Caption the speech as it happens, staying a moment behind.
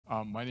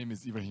My name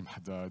is Ibrahim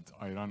Haddad.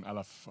 I run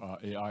Aleph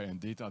AI and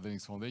Data at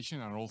Linux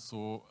Foundation, and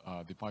also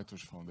the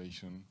PyTorch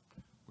Foundation,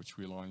 which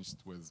we launched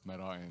with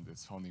Meta and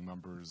its founding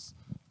members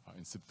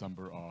in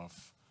September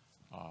of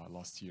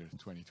last year,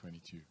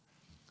 2022.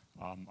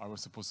 I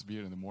was supposed to be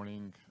here in the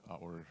morning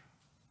or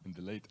in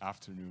the late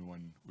afternoon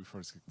when we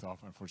first kicked off.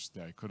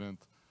 Unfortunately, I couldn't.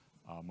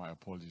 My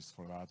apologies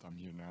for that. I'm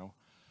here now.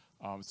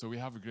 So we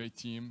have a great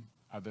team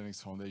at the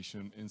Linux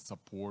Foundation in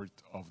support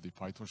of the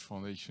PyTorch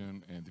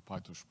Foundation and the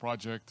PyTorch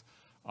project.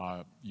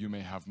 You may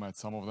have met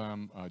some of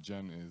them.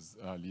 Jen is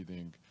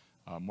leading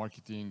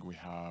marketing. We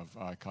have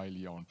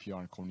Kylie on PR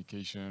and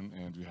communication,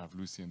 and we have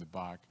Lucy in the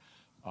back,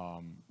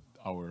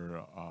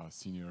 our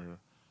senior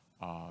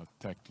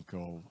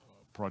technical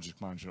project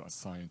manager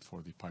assigned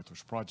for the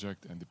PyTorch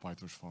project and the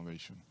PyTorch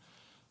Foundation.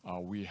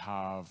 We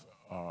have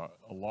a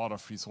lot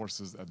of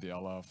resources at the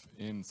LF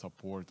in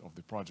support of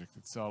the project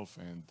itself,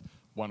 and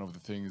one of the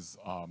things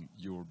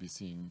you will be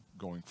seeing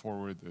going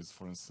forward is,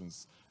 for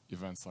instance,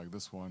 events like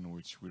this one,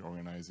 which we're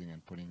organizing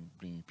and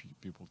bringing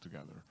people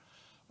together.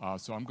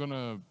 So I'm going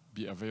to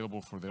be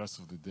available for the rest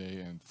of the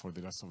day and for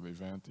the rest of the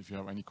event. If you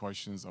have any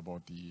questions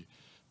about the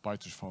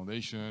PyTorch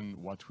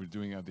Foundation, what we're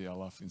doing at the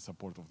LF in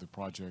support of the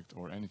project,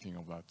 or anything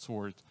of that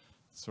sort,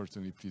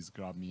 certainly please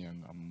grab me,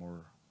 and I'm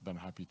more than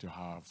happy to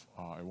have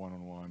a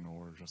one-on-one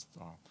or just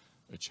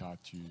a chat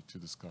to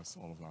discuss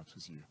all of that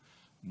with you.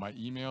 My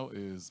email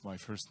is my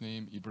first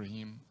name,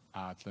 Ibrahim,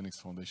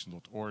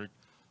 @linuxfoundation.org.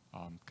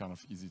 Kind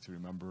of easy to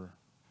remember,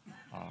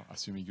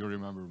 assuming you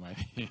remember my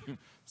name.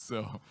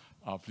 So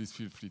please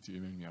feel free to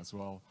email me as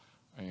well.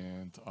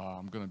 And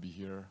I'm going to be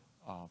here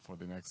for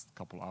the next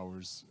couple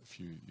hours if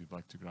you'd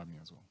like to grab me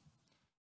as well.